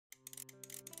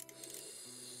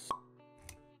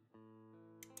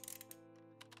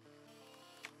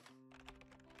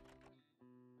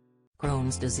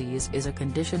Crohn's disease is a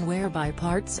condition whereby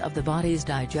parts of the body's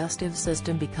digestive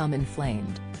system become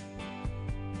inflamed.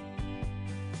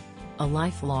 A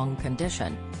lifelong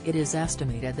condition, it is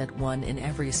estimated that 1 in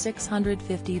every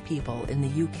 650 people in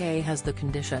the UK has the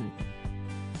condition.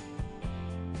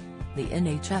 The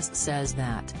NHS says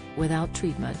that, without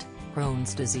treatment,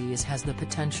 Crohn's disease has the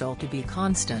potential to be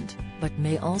constant, but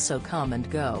may also come and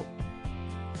go.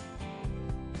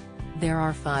 There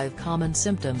are 5 common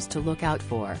symptoms to look out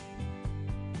for.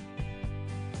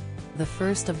 The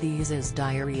first of these is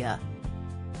diarrhea.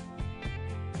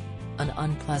 An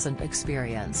unpleasant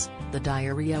experience, the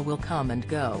diarrhea will come and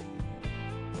go.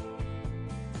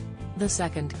 The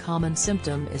second common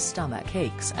symptom is stomach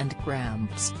aches and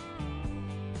cramps.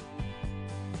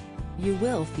 You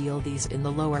will feel these in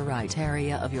the lower right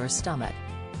area of your stomach.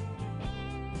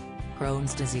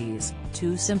 Crohn's disease,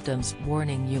 2 symptoms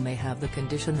warning you may have the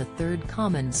condition. The third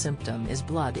common symptom is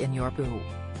blood in your poo.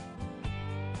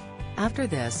 After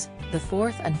this, the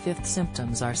fourth and fifth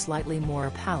symptoms are slightly more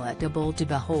palatable to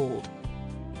behold.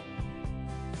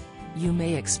 You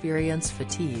may experience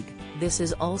fatigue, this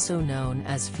is also known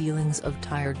as feelings of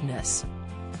tiredness.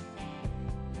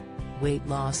 Weight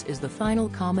loss is the final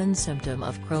common symptom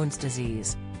of Crohn's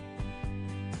disease.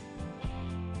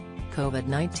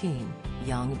 COVID-19,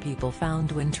 young people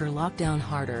found winter lockdown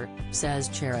harder, says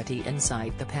Charity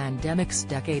Insight. The pandemic's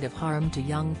decade of harm to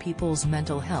young people's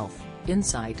mental health,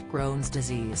 Insight. Crohn's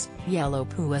disease, yellow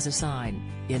poo as a sign,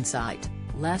 Insight.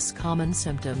 Less common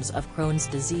symptoms of Crohn's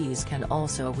disease can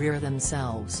also rear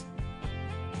themselves.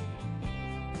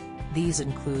 These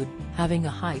include, having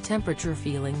a high temperature,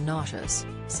 feeling nauseous,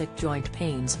 sick joint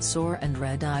pains, sore and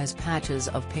red eyes, patches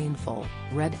of painful,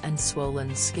 red and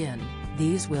swollen skin.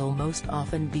 These will most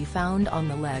often be found on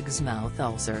the legs. Mouth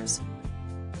ulcers.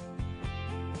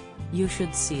 You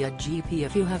should see a GP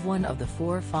if you have one of the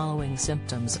 4 following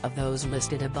symptoms of those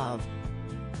listed above.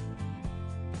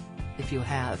 If you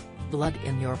have blood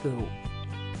in your poo,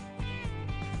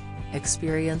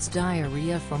 experienced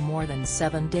diarrhea for more than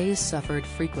 7 days, suffered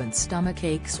frequent stomach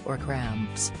aches or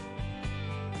cramps,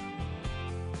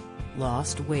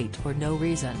 lost weight for no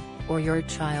reason, or your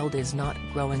child is not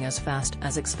growing as fast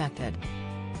as expected.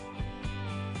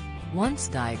 Once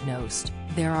diagnosed,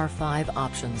 there are 5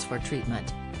 options for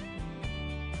treatment.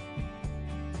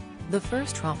 The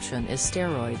first option is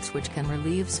steroids, which can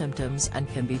relieve symptoms and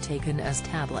can be taken as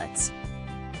tablets.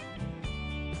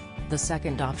 The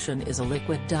second option is a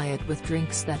liquid diet with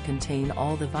drinks that contain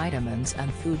all the vitamins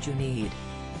and food you need.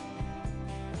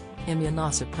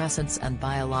 Immunosuppressants and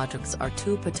biologics are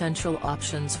 2 potential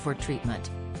options for treatment.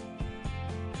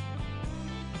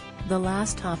 The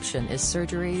last option is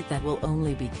surgery that will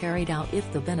only be carried out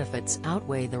if the benefits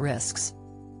outweigh the risks.